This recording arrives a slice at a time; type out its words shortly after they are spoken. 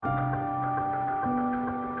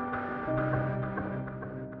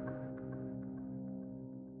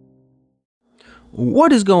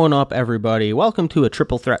What is going up, everybody? Welcome to a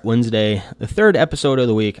Triple Threat Wednesday, the third episode of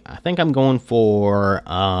the week. I think I'm going for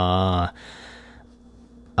a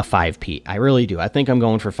 5P. I really do. I think I'm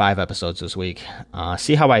going for 5 episodes this week.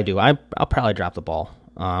 See how I do. I'll probably drop the ball.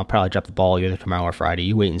 I'll probably drop the ball either tomorrow or Friday.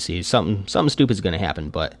 You wait and see. Something stupid is going to happen,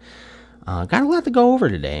 but got a lot to go over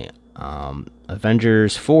today.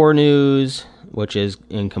 Avengers 4 news, which is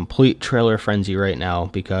in complete trailer frenzy right now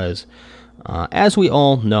because, as we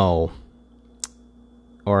all know,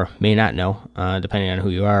 or may not know, depending on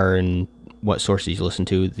who you are and what sources you listen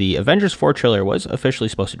to, the Avengers 4 trailer was officially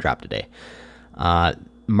supposed to drop today.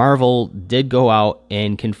 Marvel did go out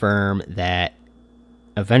and confirm that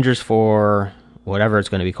Avengers 4, whatever it's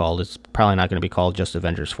going to be called, it's probably not going to be called just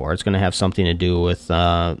Avengers 4. It's going to have something to do with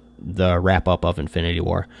the wrap-up of Infinity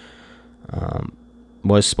War.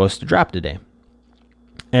 Was supposed to drop today.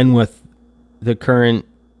 And with the current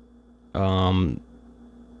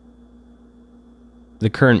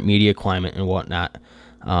media climate and whatnot,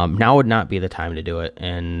 now would not be the time to do it.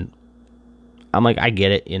 And I'm like, I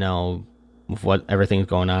get it, with what everything's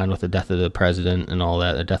going on with the death of the president and all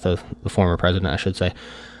that, the death of the former president, I should say,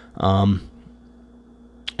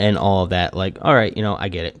 and all of that. Like, all right, I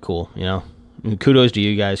get it, cool, And kudos to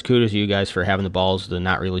you guys. Kudos to you guys for having the balls to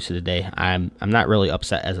not release it today. I'm not really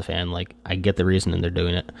upset as a fan. Like, I get the reason and they're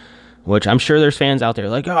doing it. Which I'm sure there's fans out there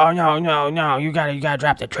like, oh no, you gotta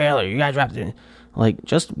drop the trailer. You gotta drop the. Like,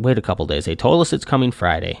 just wait a couple days. They told us it's coming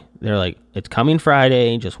Friday. They're like, it's coming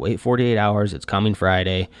Friday. Just wait 48 hours. It's coming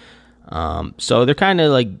Friday. So they're kind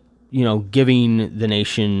of like, giving the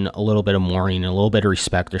nation a little bit of mourning and a little bit of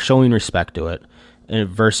respect. They're showing respect to it. And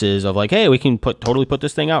versus of like, hey, we can totally put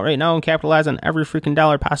this thing out right now and capitalize on every freaking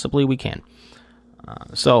dollar possibly we can.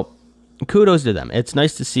 So kudos to them. It's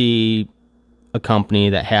nice to see a company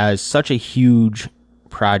that has such a huge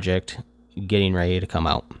project getting ready to come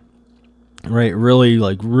out. Right,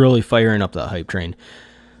 really firing up that hype train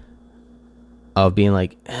of being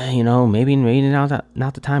like, maybe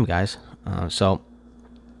not the time, guys. So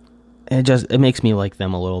it makes me like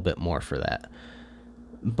them a little bit more for that.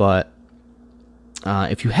 But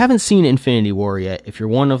if you haven't seen Infinity War yet, if you're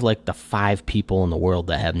one of like the 5 people in the world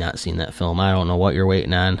that have not seen that film, I don't know what you're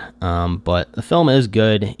waiting on. But the film is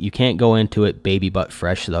good. You can't go into it baby butt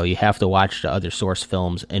fresh, though. You have to watch the other source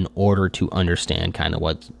films in order to understand kind of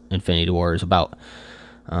what Infinity War is about.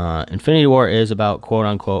 Infinity War is about quote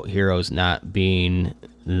unquote heroes not being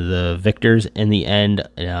the victors in the end,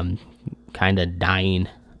 kind of dying.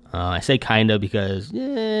 I say kind of because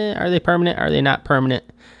are they permanent? Are they not permanent?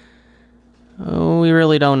 We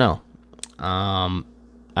really don't know.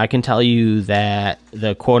 I can tell you that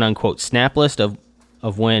the quote-unquote snap list of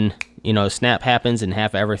when, snap happens and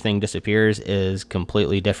half everything disappears is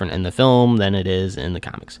completely different in the film than it is in the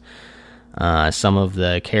comics. Some of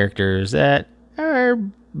the characters that are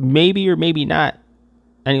maybe or maybe not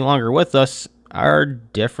any longer with us are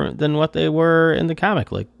different than what they were in the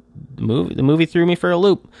comic. Like, the movie threw me for a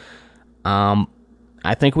loop. I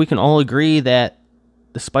think we can all agree that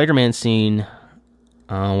the Spider-Man scene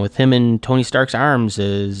with him in Tony Stark's arms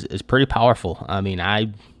is pretty powerful. I mean,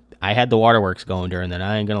 I had the waterworks going during that.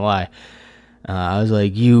 I ain't gonna lie. I was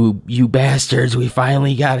like, you bastards, we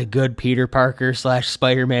finally got a good Peter Parker /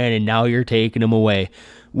 Spider-Man, and now you're taking him away.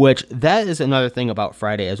 Which, that is another thing about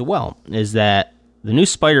Friday as well, is that the new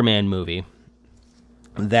Spider-Man movie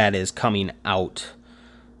that is coming out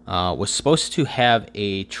was supposed to have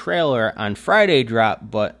a trailer on Friday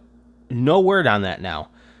drop, but no word on that now.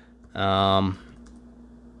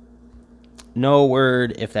 No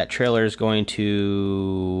word if that trailer is going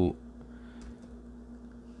to...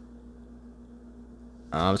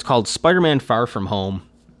 it's called Spider-Man Far From Home.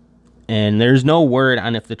 And there's no word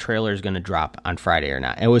on if the trailer is going to drop on Friday or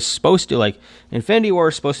not. It was supposed to, like, Infinity War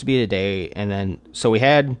was supposed to be today. And then, so we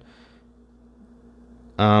had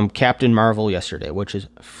Captain Marvel yesterday, which is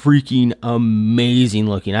freaking amazing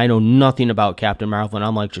looking. I know nothing about Captain Marvel, and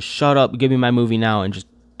I'm like, just shut up, give me my movie now, and just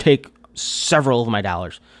take several of my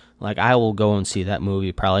dollars. Like, I will go and see that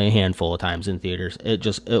movie probably a handful of times in theaters. It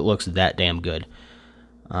looks that damn good.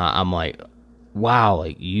 I'm like, wow,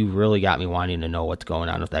 like, you really got me wanting to know what's going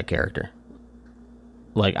on with that character.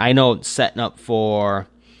 Like, I know it's setting up for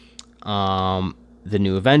the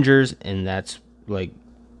new Avengers, and that's, like,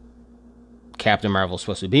 Captain Marvel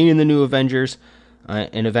supposed to be in the new Avengers,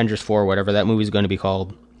 in Avengers 4, whatever that movie's going to be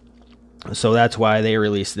called. So that's why they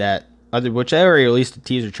released that. Which they already released a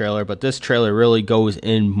teaser trailer, but this trailer really goes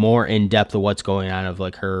in more in depth of what's going on, of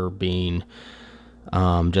like her being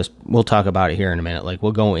we'll talk about it here in a minute. Like,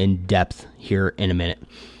 we'll go in depth here in a minute.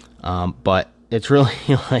 But it's really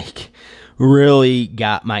like really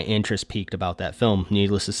got my interest peaked about that film.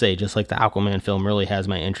 Needless to say, just like the Aquaman film really has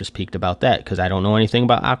my interest peaked about that, because I don't know anything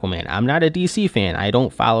about Aquaman. I'm not a DC fan. I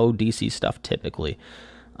don't follow DC stuff typically.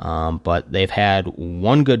 But they've had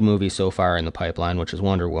one good movie so far in the pipeline, which is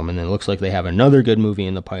Wonder Woman, and it looks like they have another good movie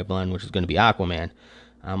in the pipeline, which is going to be Aquaman.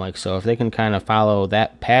 I'm like, so if they can kind of follow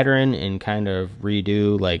that pattern and kind of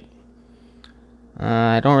redo, like,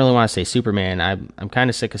 I don't really want to say Superman. I'm kind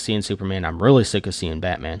of sick of seeing Superman. I'm really sick of seeing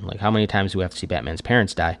Batman. Like, how many times do we have to see Batman's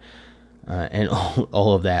parents die? And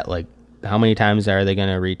all of that. Like, how many times are they going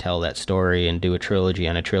to retell that story and do a trilogy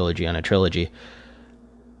on a trilogy on a trilogy?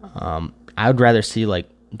 I would rather see, like,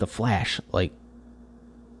 The Flash. Like,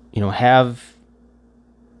 you know, have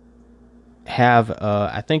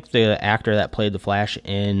I think the actor that played the Flash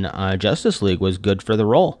in Justice League was good for the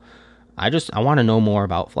role. I want to know more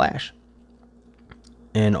about Flash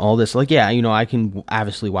and all this. Like, yeah, you know, I can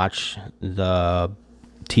obviously watch the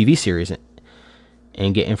TV series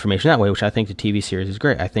and get information that way, which I think the TV series is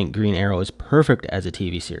great. I think Green Arrow is perfect as a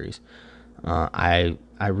TV series. I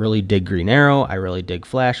really dig Green Arrow. I really dig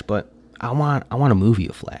Flash, but I want a movie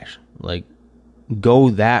of Flash. Like, go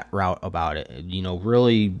that route about it. You know,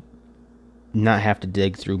 really not have to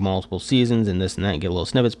dig through multiple seasons and this and that and get little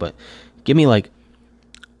snippets, but give me like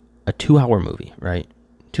a 2-hour movie, right?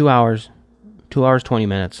 2 hours, 20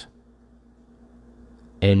 minutes,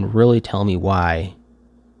 and really tell me why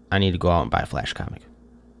I need to go out and buy a Flash comic.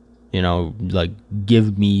 You know, like,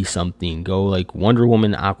 give me something. Go like Wonder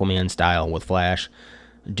Woman, Aquaman style with Flash.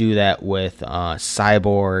 Do that with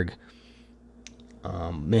Cyborg.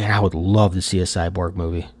 Man, I would love to see a Cyborg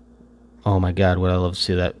movie. Oh my God, would I love to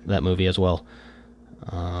see that movie as well.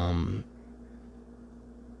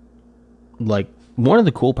 Like, one of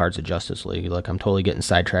the cool parts of Justice League, like, I'm totally getting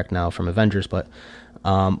sidetracked now from Avengers, but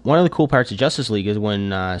one of the cool parts of Justice League is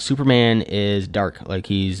when Superman is dark. Like,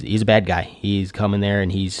 he's a bad guy. He's coming there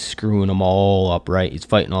and he's screwing them all up, right? He's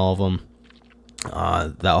fighting all of them.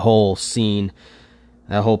 That whole scene,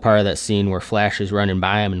 that whole part of that scene where Flash is running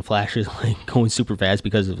by him and Flash is like going super fast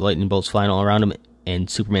because of lightning bolts flying all around him, and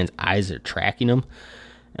Superman's eyes are tracking him.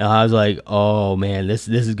 And I was like, oh man, this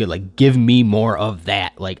is good. Like, give me more of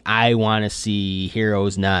that. Like, I want to see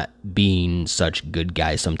heroes not being such good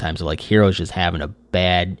guys sometimes. Like, heroes just having a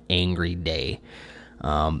bad, angry day.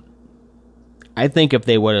 I think if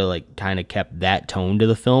they would have, like, kind of kept that tone to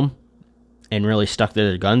the film and really stuck to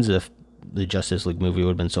their guns, if the Justice League movie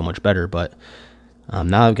would have been so much better. But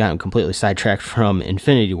now I've gotten completely sidetracked from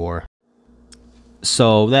Infinity War.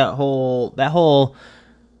 So that whole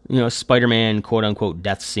you know, Spider-Man quote unquote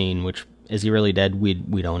death scene, which, is he really dead?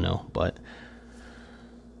 We don't know, but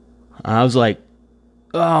I was like,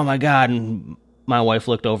 oh my God. And my wife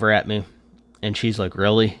looked over at me and she's like,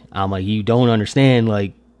 really? I'm like, you don't understand,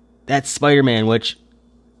 like, that's Spider-Man, which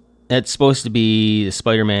that's supposed to be the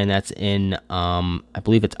Spider-Man that's in I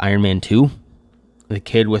believe it's Iron Man 2.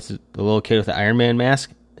 The little kid with the Iron Man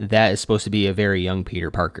mask, that is supposed to be a very young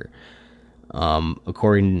Peter Parker.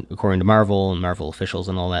 According to Marvel and Marvel officials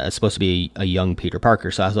and all that, it's supposed to be a young Peter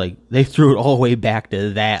Parker. So I was like, they threw it all the way back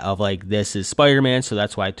to that of like, this is Spider-Man, so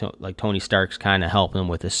that's why like Tony Stark's kind of helping him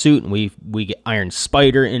with his suit, and we get Iron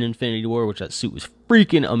Spider in Infinity War, which that suit was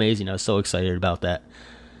freaking amazing. I was so excited about that.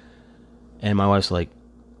 And my wife's like,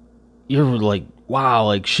 you're like, wow,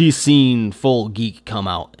 like, she's seen full geek come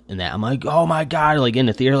out in that. I'm like, oh my God, like, in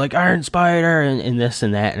the theater, like, Iron Spider and this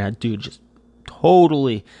and that, and I just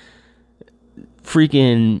totally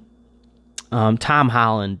freaking Tom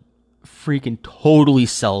Holland freaking totally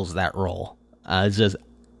sells that role. It's just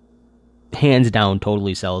hands down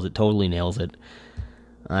totally sells it, totally nails it,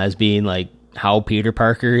 as being like how Peter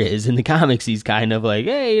Parker is in the comics. He's kind of like,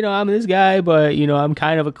 hey, you know, I'm this guy, but, you know, I'm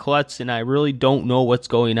kind of a klutz and I really don't know what's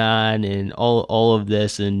going on and all of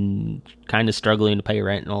this, and kind of struggling to pay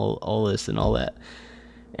rent and all this and all that.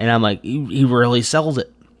 And I'm like, he really sells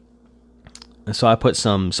it. And so I put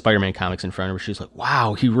some Spider-Man comics in front of her. She's like,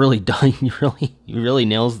 wow, he really does. He really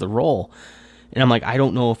nails the role. And I'm like, I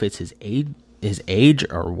don't know if it's his age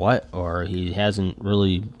or what, or he hasn't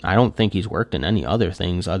really, I don't think he's worked in any other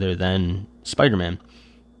things other than Spider-Man.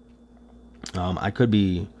 I could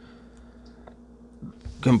be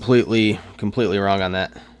completely wrong on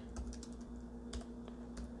that.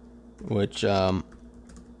 Which,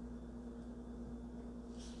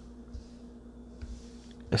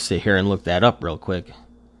 let's sit here and look that up real quick.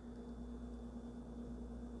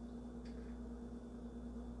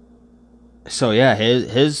 So yeah,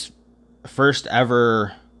 his first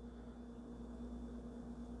ever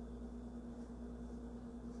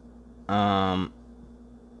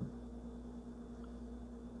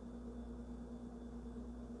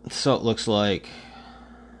so it looks like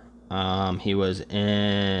He was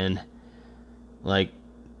in like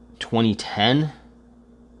 2010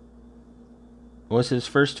 was his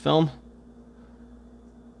first film.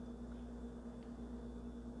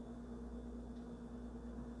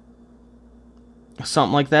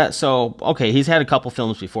 Something like that. So, okay, he's had a couple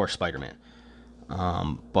films before Spider-Man.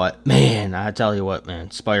 But man, I tell you what,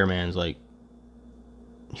 man, Spider-Man's like,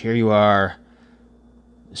 here you are.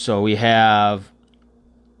 So we have,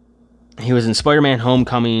 he was in Spider-Man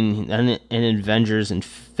Homecoming and in Avengers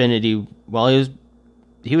Infinity. Well,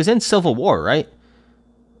 he was in Civil War, right?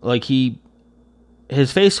 Like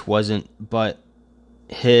his face wasn't, but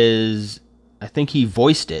I think he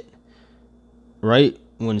voiced it, right?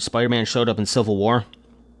 When Spider-Man showed up in Civil War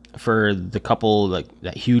for the couple, like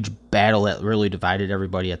that huge battle that really divided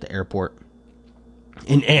everybody at the airport.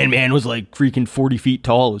 And Ant-Man was like freaking 40 feet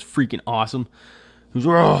tall. It was freaking awesome. He was,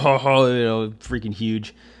 freaking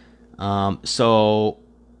huge. So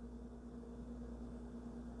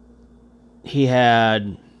he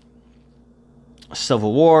had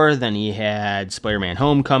Civil War, then he had Spider-Man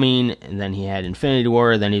Homecoming, and then he had Infinity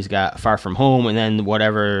War, then he's got Far From Home, and then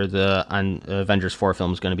whatever the Avengers 4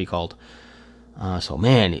 film is going to be called. So,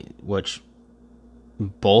 man, which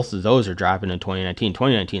both of those are dropping in 2019.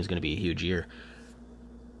 2019 is going to be a huge year.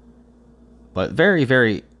 But very,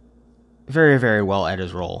 very, very, very well at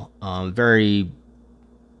his role.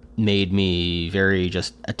 Made me very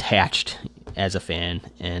just attached as a fan.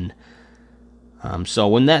 And so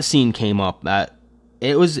when that scene came up,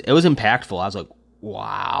 it was impactful. I was like,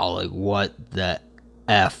 wow, like what the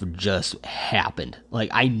F just happened? Like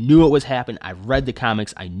I knew it was happening. I read the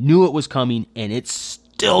comics. I knew it was coming, and it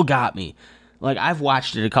still got me. Like I've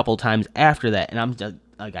watched it a couple times after that, and I'm just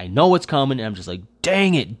like, I know what's coming, and I'm just like,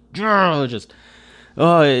 dang it,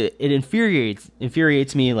 it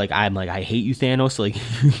infuriates me. Like I'm like, I hate you, Thanos. Like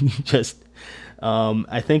just,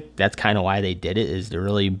 I think that's kind of why they did it, is to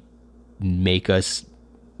really make us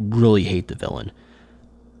really hate the villain.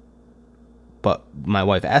 But my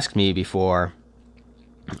wife asked me before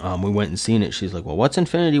we went and seen it, she's like, well, what's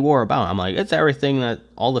Infinity War about? I'm like, it's everything that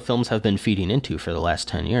all the films have been feeding into for the last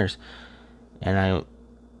 10 years. And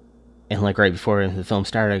like right before the film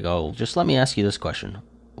started, I go, just let me ask you this question.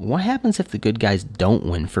 What happens if the good guys don't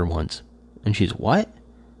win for once? And she's, what?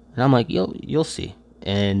 And I'm like, you'll see.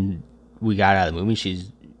 And we got out of the movie. She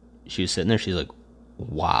was sitting there. She's like,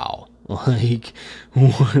 wow, like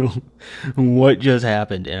what just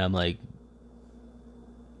happened? And I'm like,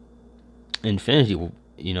 Infinity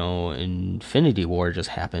War just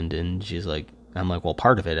happened. And she's like, I'm like, well,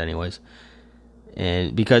 part of it anyways.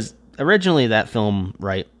 And because originally that film,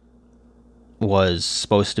 right, was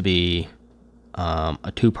supposed to be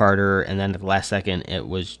a two-parter, and then at the last second it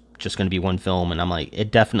was just going to be one film. And I'm like, it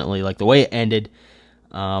definitely, like the way it ended,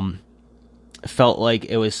 felt like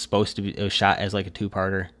it was shot as like a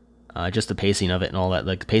two-parter. Just the pacing of it and all that,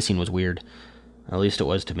 like the pacing was weird. At least it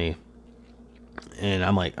was to me. And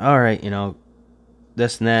I'm like, all right,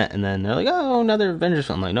 this and that. And then they're like, oh, another Avengers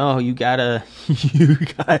film. I'm like, no, you gotta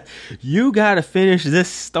finish this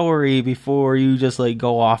story before you just like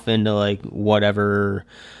go off into like whatever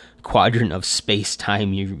quadrant of space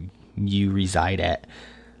time you reside at.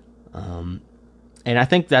 And I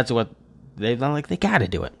think that's what they gotta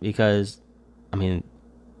do it, because I mean,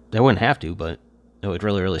 they wouldn't have to, but it would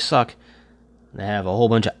really, really suck. They have a whole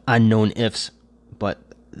bunch of unknown ifs, but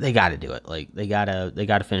they got to do it. Like they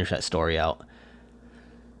gotta finish that story out.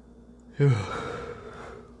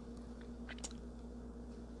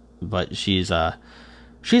 But she's on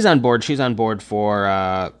board. She's on board for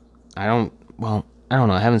I don't know.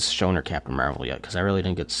 I haven't shown her Captain Marvel yet because I really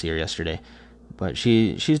didn't get to see her yesterday. But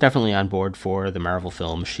she's definitely on board for the Marvel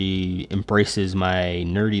film. She embraces my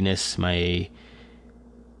nerdiness, my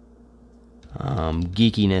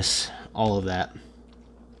geekiness, all of that.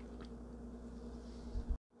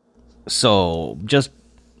 So just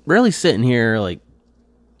really sitting here like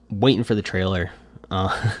waiting for the trailer,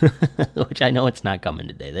 which I know it's not coming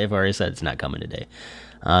today. They've already said it's not coming today.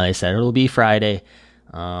 They said it'll be Friday,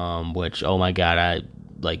 which, oh my god,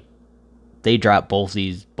 they dropped both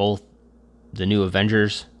the new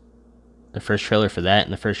Avengers, the first trailer for that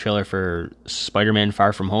and the first trailer for Spider-Man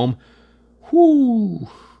Far From Home. Whoo,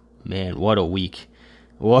 man, what a week.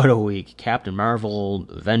 Captain Marvel,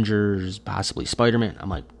 Avengers, possibly Spider-Man. I'm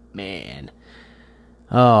like, man,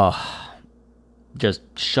 oh, just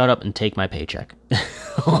shut up and take my paycheck.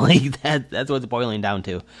 Like that's what it's boiling down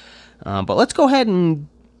to. But let's go ahead and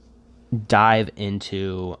dive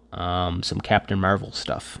into some Captain Marvel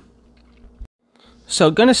stuff.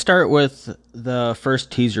 So gonna start with the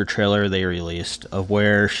first teaser trailer they released of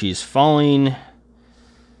where she's falling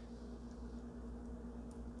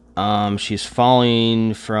She's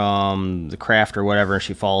falling from the craft or whatever.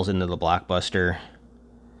 She falls into the blockbuster.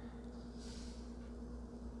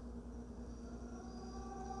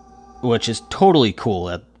 Which is totally cool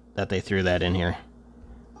that they threw that in here.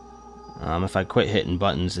 If I quit hitting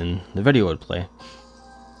buttons, then the video would play.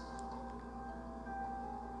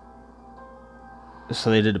 So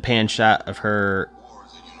they did a pan shot of her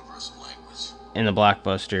in the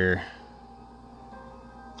blockbuster.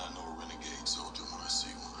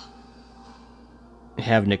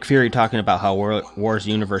 Have Nick Fury talking about how war is a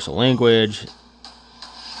universal language.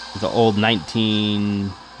 The old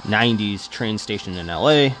 1990s train station in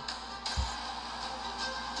LA.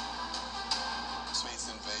 Space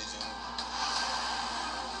invasion.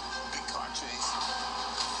 Big car chase.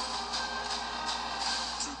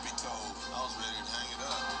 Truth be told, I was ready to hang it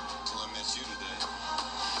up until I met you today.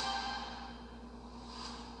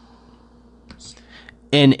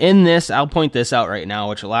 And in this, I'll point this out right now,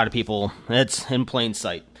 which a lot of people, it's in plain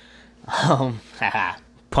sight. Pun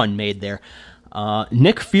made there.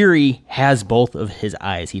 Nick Fury has both of his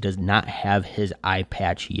eyes. He does not have his eye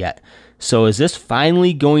patch yet. So is this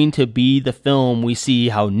finally going to be the film we see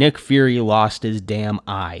how Nick Fury lost his damn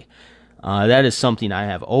eye? That is something I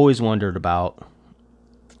have always wondered about.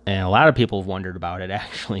 And a lot of people have wondered about it,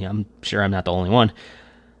 actually. I'm sure I'm not the only one.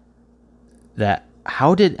 That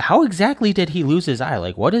how exactly did he lose his eye?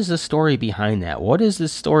 Like, what is the story behind that? What is the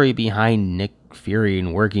story behind Nick Fury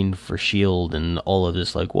and working for S.H.I.E.L.D. and all of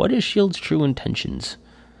this? Like, what is S.H.I.E.L.D.'s true intentions?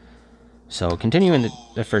 So, continuing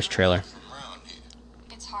the first trailer.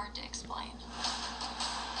 It's hard to explain.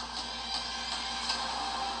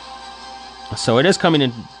 So, it is coming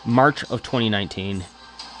in March of 2019. Memories.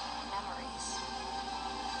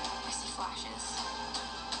 I see flashes.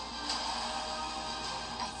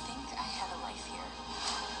 I think I had a life here.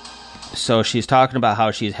 So she's talking about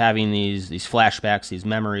how she's having these flashbacks, these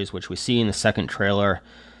memories, which we see in the second trailer.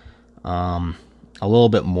 A little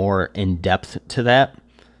bit more in depth to that.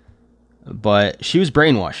 But she was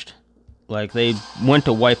brainwashed. Like, they went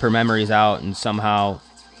to wipe her memories out, and somehow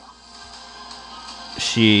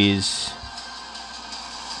she's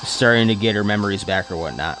starting to get her memories back or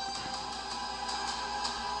whatnot.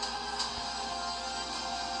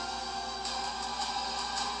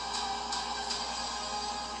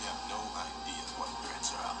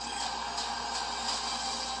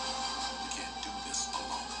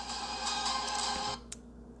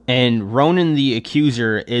 And Ronan the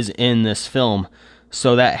Accuser is in this film,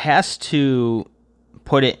 so that has to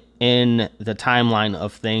put it in the timeline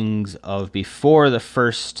of things of before the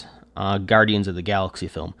first Guardians of the Galaxy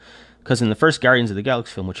film. Because in the first Guardians of the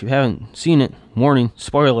Galaxy film, which you haven't seen it, warning,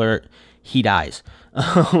 spoiler alert, he dies.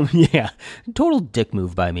 Yeah, total dick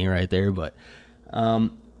move by me right there, but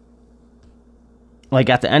like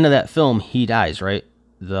at the end of that film, he dies, right?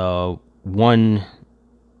 The one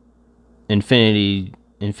Infinity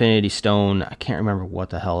Stone, I can't remember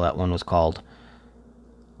what the hell that one was called.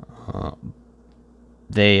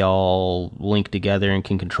 They all link together and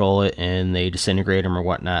can control it, and they disintegrate him or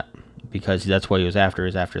whatnot, because that's what he was after,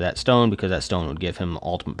 is after that stone, because that stone would give him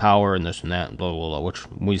ultimate power and this and that, and blah, blah, blah, which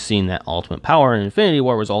we've seen that ultimate power in Infinity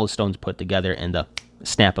War was all the stones put together in the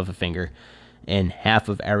snap of a finger, and half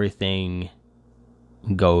of everything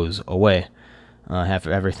goes away. Half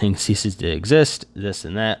of everything ceases to exist, this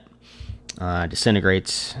and that.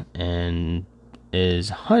 Disintegrates and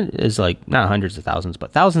is like not hundreds of thousands,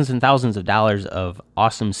 but thousands and thousands of dollars of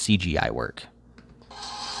awesome CGI work.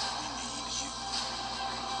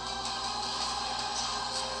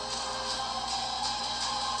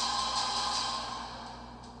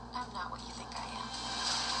 I'm not what you think I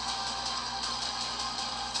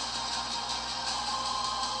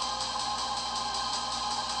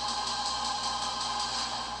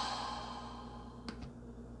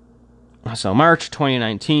am. So March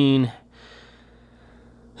 2019.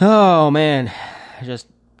 Oh man, just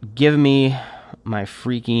give me my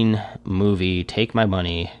freaking movie. Take my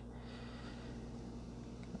money.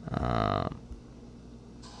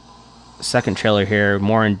 Second trailer here,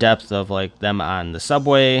 more in depth of like them on the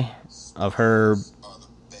subway, of her.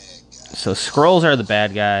 So Skrulls are the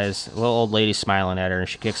bad guys. A little old lady smiling at her, and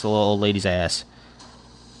she kicks the little old lady's ass,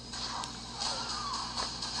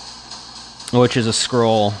 which is a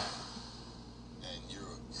Skrull.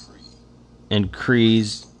 And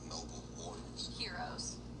Kree's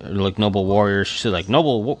Heroes. Like noble warriors. She's like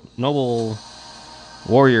noble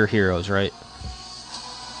warrior heroes, right?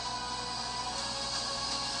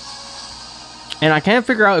 And I can't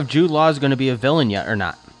figure out if Jude Law is going to be a villain yet or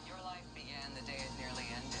not. Your life began the day it nearly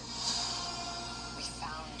ended. We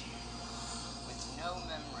found you with no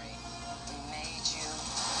memory. We made you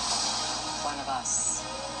one of us.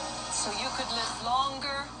 So you could live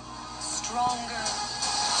longer, stronger,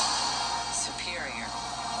 superior.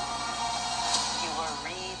 You were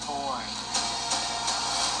reborn.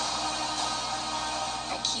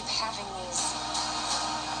 I keep having these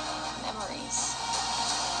memories.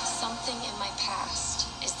 Something in my past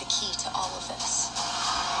is the key to all of this.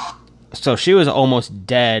 So she was almost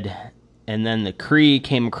dead, and then the Kree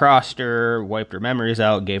came across her, wiped her memories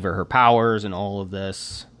out, gave her powers and all of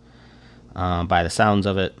this, by the sounds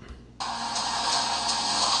of it. You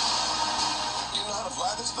know how to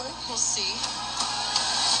fly this thing? We'll see.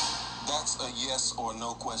 That's a yes or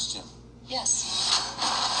no question. Yes.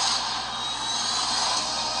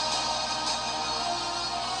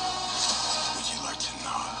 Would you like to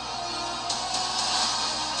know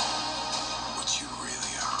what you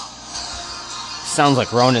really are? Sounds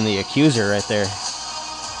like Ronan the Accuser right there. I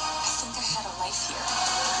think I had a life here.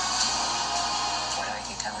 What are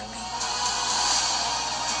you telling me?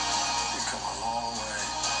 You've come a long way,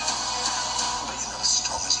 but you're not as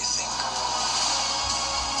strong as you think.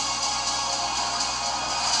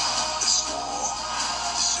 This war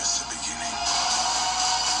is just the beginning.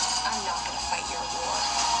 I'm not gonna fight your war.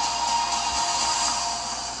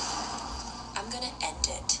 I'm gonna end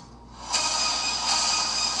it.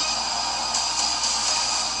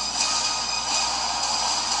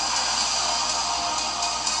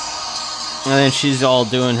 And then she's all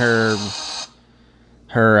doing her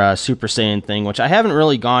Super Saiyan thing, which I haven't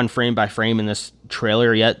really gone frame by frame in this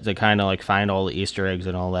trailer yet to kind of like find all the Easter eggs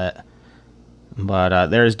and all that. But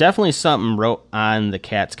there's definitely something wrote on the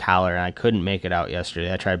cat's collar, and I couldn't make it out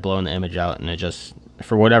yesterday. I tried blowing the image out, and it just,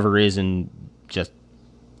 for whatever reason, just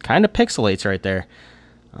kind of pixelates right there.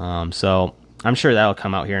 So I'm sure that'll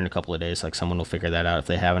come out here in a couple of days. Like, someone will figure that out if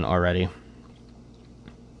they haven't already.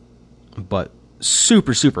 But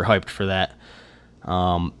super, super hyped for that.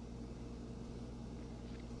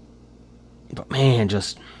 But man,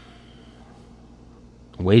 just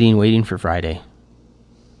waiting for Friday.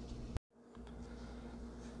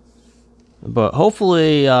 But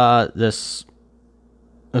hopefully this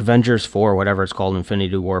Avengers 4, whatever it's called,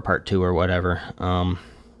 Infinity War Part 2 or whatever,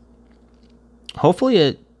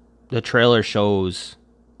 hopefully the trailer shows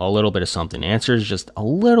a little bit of something, answers just a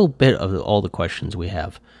little bit of all the questions we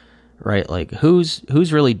have, right? Like, who's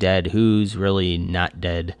really dead, who's really not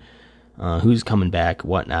dead, who's coming back,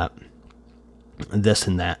 whatnot, this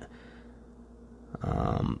and that.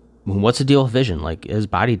 What's the deal with Vision? Like, his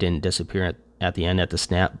body didn't disappear at the end at the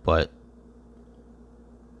snap, but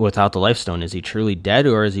without the Life Stone, is he truly dead,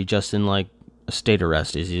 or is he just in like a state of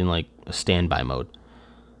rest? Is he in like a standby mode?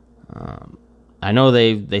 I know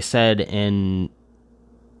they said in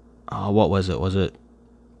what was it?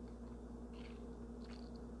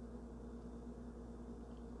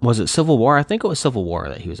 Was it Civil War? I think it was Civil War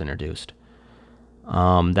that he was introduced.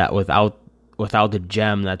 That without the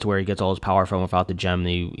gem, that's where he gets all his power from. Without the gem,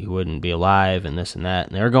 he wouldn't be alive, and this and that.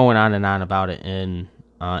 And they're going on and on about it in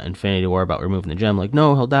Infinity War about removing the gem. Like,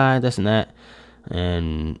 no, he'll die, this and that.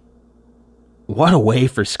 And what a way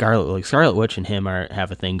for Scarlet. Like, Scarlet Witch and him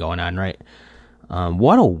have a thing going on, right?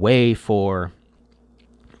 What a way for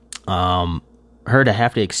her to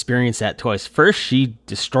have to experience that twice. First, she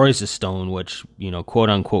destroys the stone, which, quote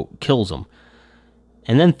unquote, kills him.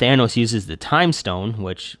 And then Thanos uses the time stone,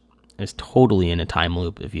 which is totally in a time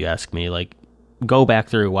loop, if you ask me. Like, go back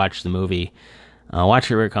through, watch the movie, watch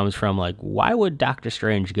where it comes from. Like, why would Doctor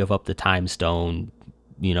Strange give up the time stone?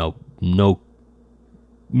 No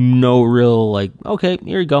real, like, okay,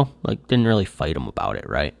 here you go. Like, didn't really fight him about it,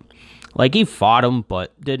 right? Like, he fought him,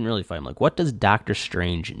 but didn't really fight him. Like, what does Doctor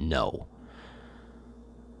Strange know?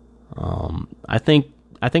 I think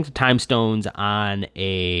the time stone's on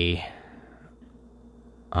a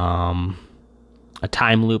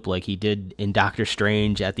time loop, like he did in Doctor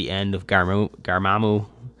Strange at the end of Dormammu.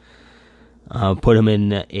 Put him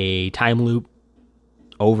in a time loop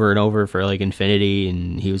over and over for like infinity,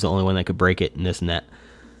 and he was the only one that could break it, and this and that.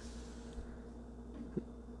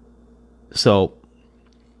 So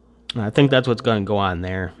I think that's what's going to go on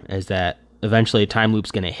there, is that eventually a time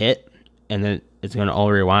loop's going to hit, and then it's going to all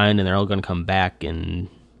rewind, and they're all going to come back, and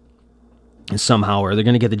somehow, or they're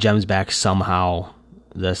going to get the gems back somehow,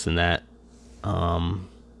 this and that.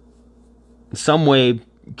 Some way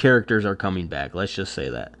characters are coming back, let's just say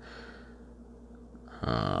that.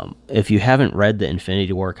 If you haven't read the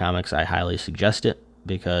Infinity War comics, I highly suggest it,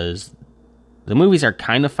 because the movies are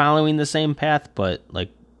kind of following the same path, but like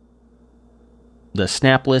the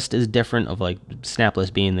Snap List is different, of like Snap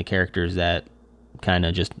List being the characters that kind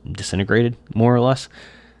of just disintegrated, more or less.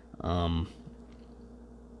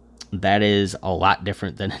 that is a lot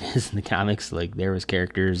different than it is in the comics. Like, there was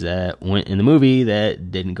characters that went in the movie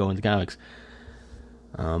that didn't go in the comics.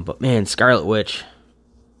 But man, Scarlet Witch,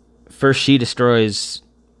 first she destroys,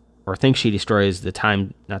 or thinks she destroys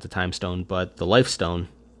not the time stone, but the life stone.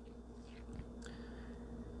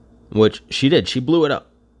 Which she did. She blew it up.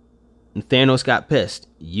 And Thanos got pissed.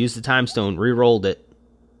 Used the time stone, re-rolled it.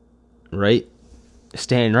 Right?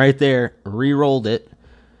 Standing right there, re-rolled it.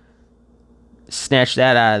 Snatched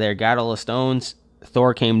that out of there, got all the stones.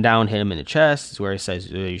 Thor came down, hit him in the chest. That's where he says,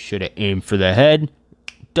 you should have aimed for the head.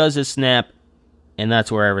 Does a snap. And that's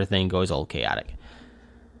where everything goes all chaotic.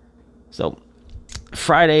 So,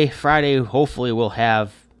 Friday, hopefully we'll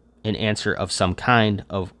have an answer of some kind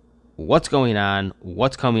of what's going on,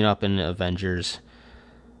 what's coming up in Avengers.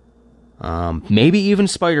 Maybe even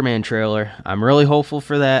Spider-Man trailer. I'm really hopeful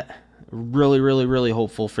for that. Really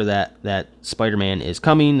hopeful for that Spider-Man is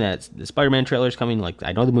coming, that the Spider-Man trailer is coming. Like,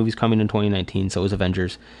 I know the movie's coming in 2019, so is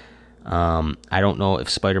Avengers. I don't know if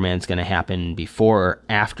Spider-Man's going to happen before or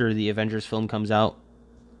after the Avengers film comes out.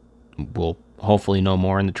 We'll hopefully know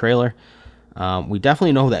more in the trailer. We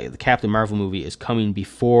definitely know that the Captain Marvel movie is coming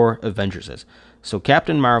before Avengers is. So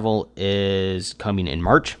Captain Marvel is coming in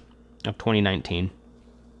March of 2019.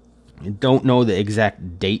 I don't know the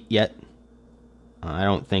exact date yet. I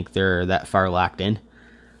don't think they're that far locked in.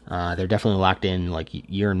 They're definitely locked in, like,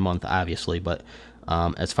 year and month, obviously, but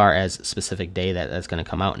as far as specific day that's going to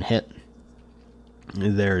come out and hit,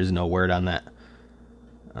 there is no word on that.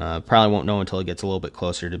 Probably won't know until it gets a little bit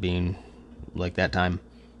closer to being like that time.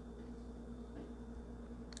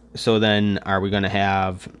 So then, are we going to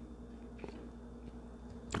have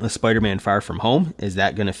a Spider-Man Far From Home? Is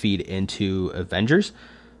that going to feed into Avengers?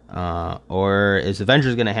 Or is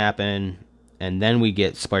Avengers going to happen and then we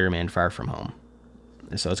get Spider-Man Far From Home?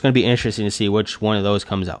 So it's going to be interesting to see which one of those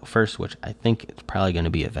comes out first, which I think it's probably going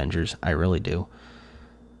to be Avengers. I really do.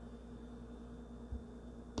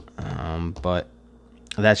 But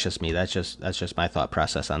that's just me. That's just my thought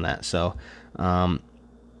process on that. So I'm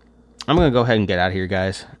going to go ahead and get out of here,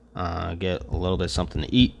 guys. Get a little bit of something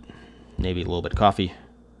to eat, maybe a little bit of coffee.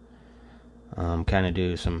 Kind of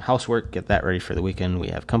do some housework, get that ready for the weekend. We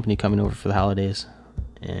have company coming over for the holidays.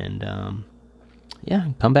 And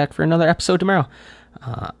come back for another episode tomorrow.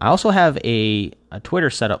 I also have a Twitter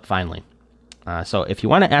set up finally. So if you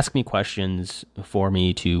want to ask me questions for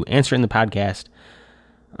me to answer in the podcast,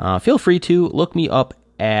 feel free to look me up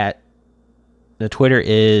at, the Twitter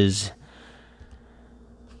is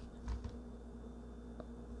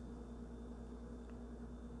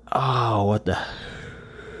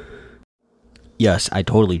yes, I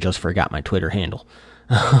totally just forgot my Twitter handle.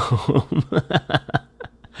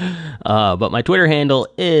 But my Twitter handle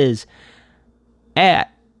is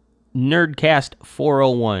at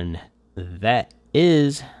Nerdcast401. That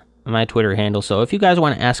is my Twitter handle. So if you guys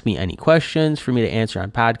want to ask me any questions for me to answer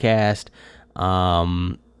on podcast,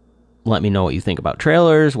 let me know what you think about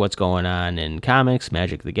trailers, what's going on in comics,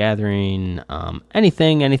 Magic the Gathering,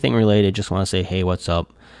 anything related. Just want to say, hey, what's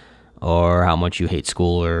up? Or how much you hate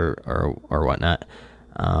school or whatnot.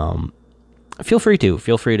 Feel free to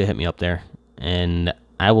hit me up there, and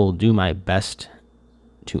I will do my best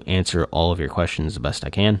to answer all of your questions the best I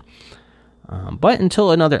can. But until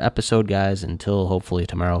another episode, guys, until hopefully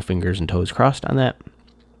tomorrow, fingers and toes crossed on that,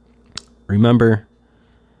 remember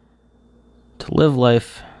to live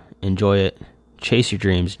life, enjoy it, chase your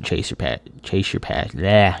dreams, chase your path.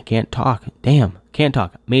 Can't talk.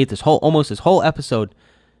 Made this whole episode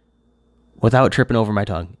without tripping over my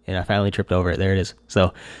tongue, and I finally tripped over it. There it is.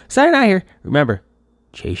 So, signing out here. Remember,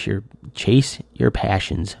 chase your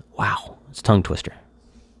passions. Wow, it's a tongue twister.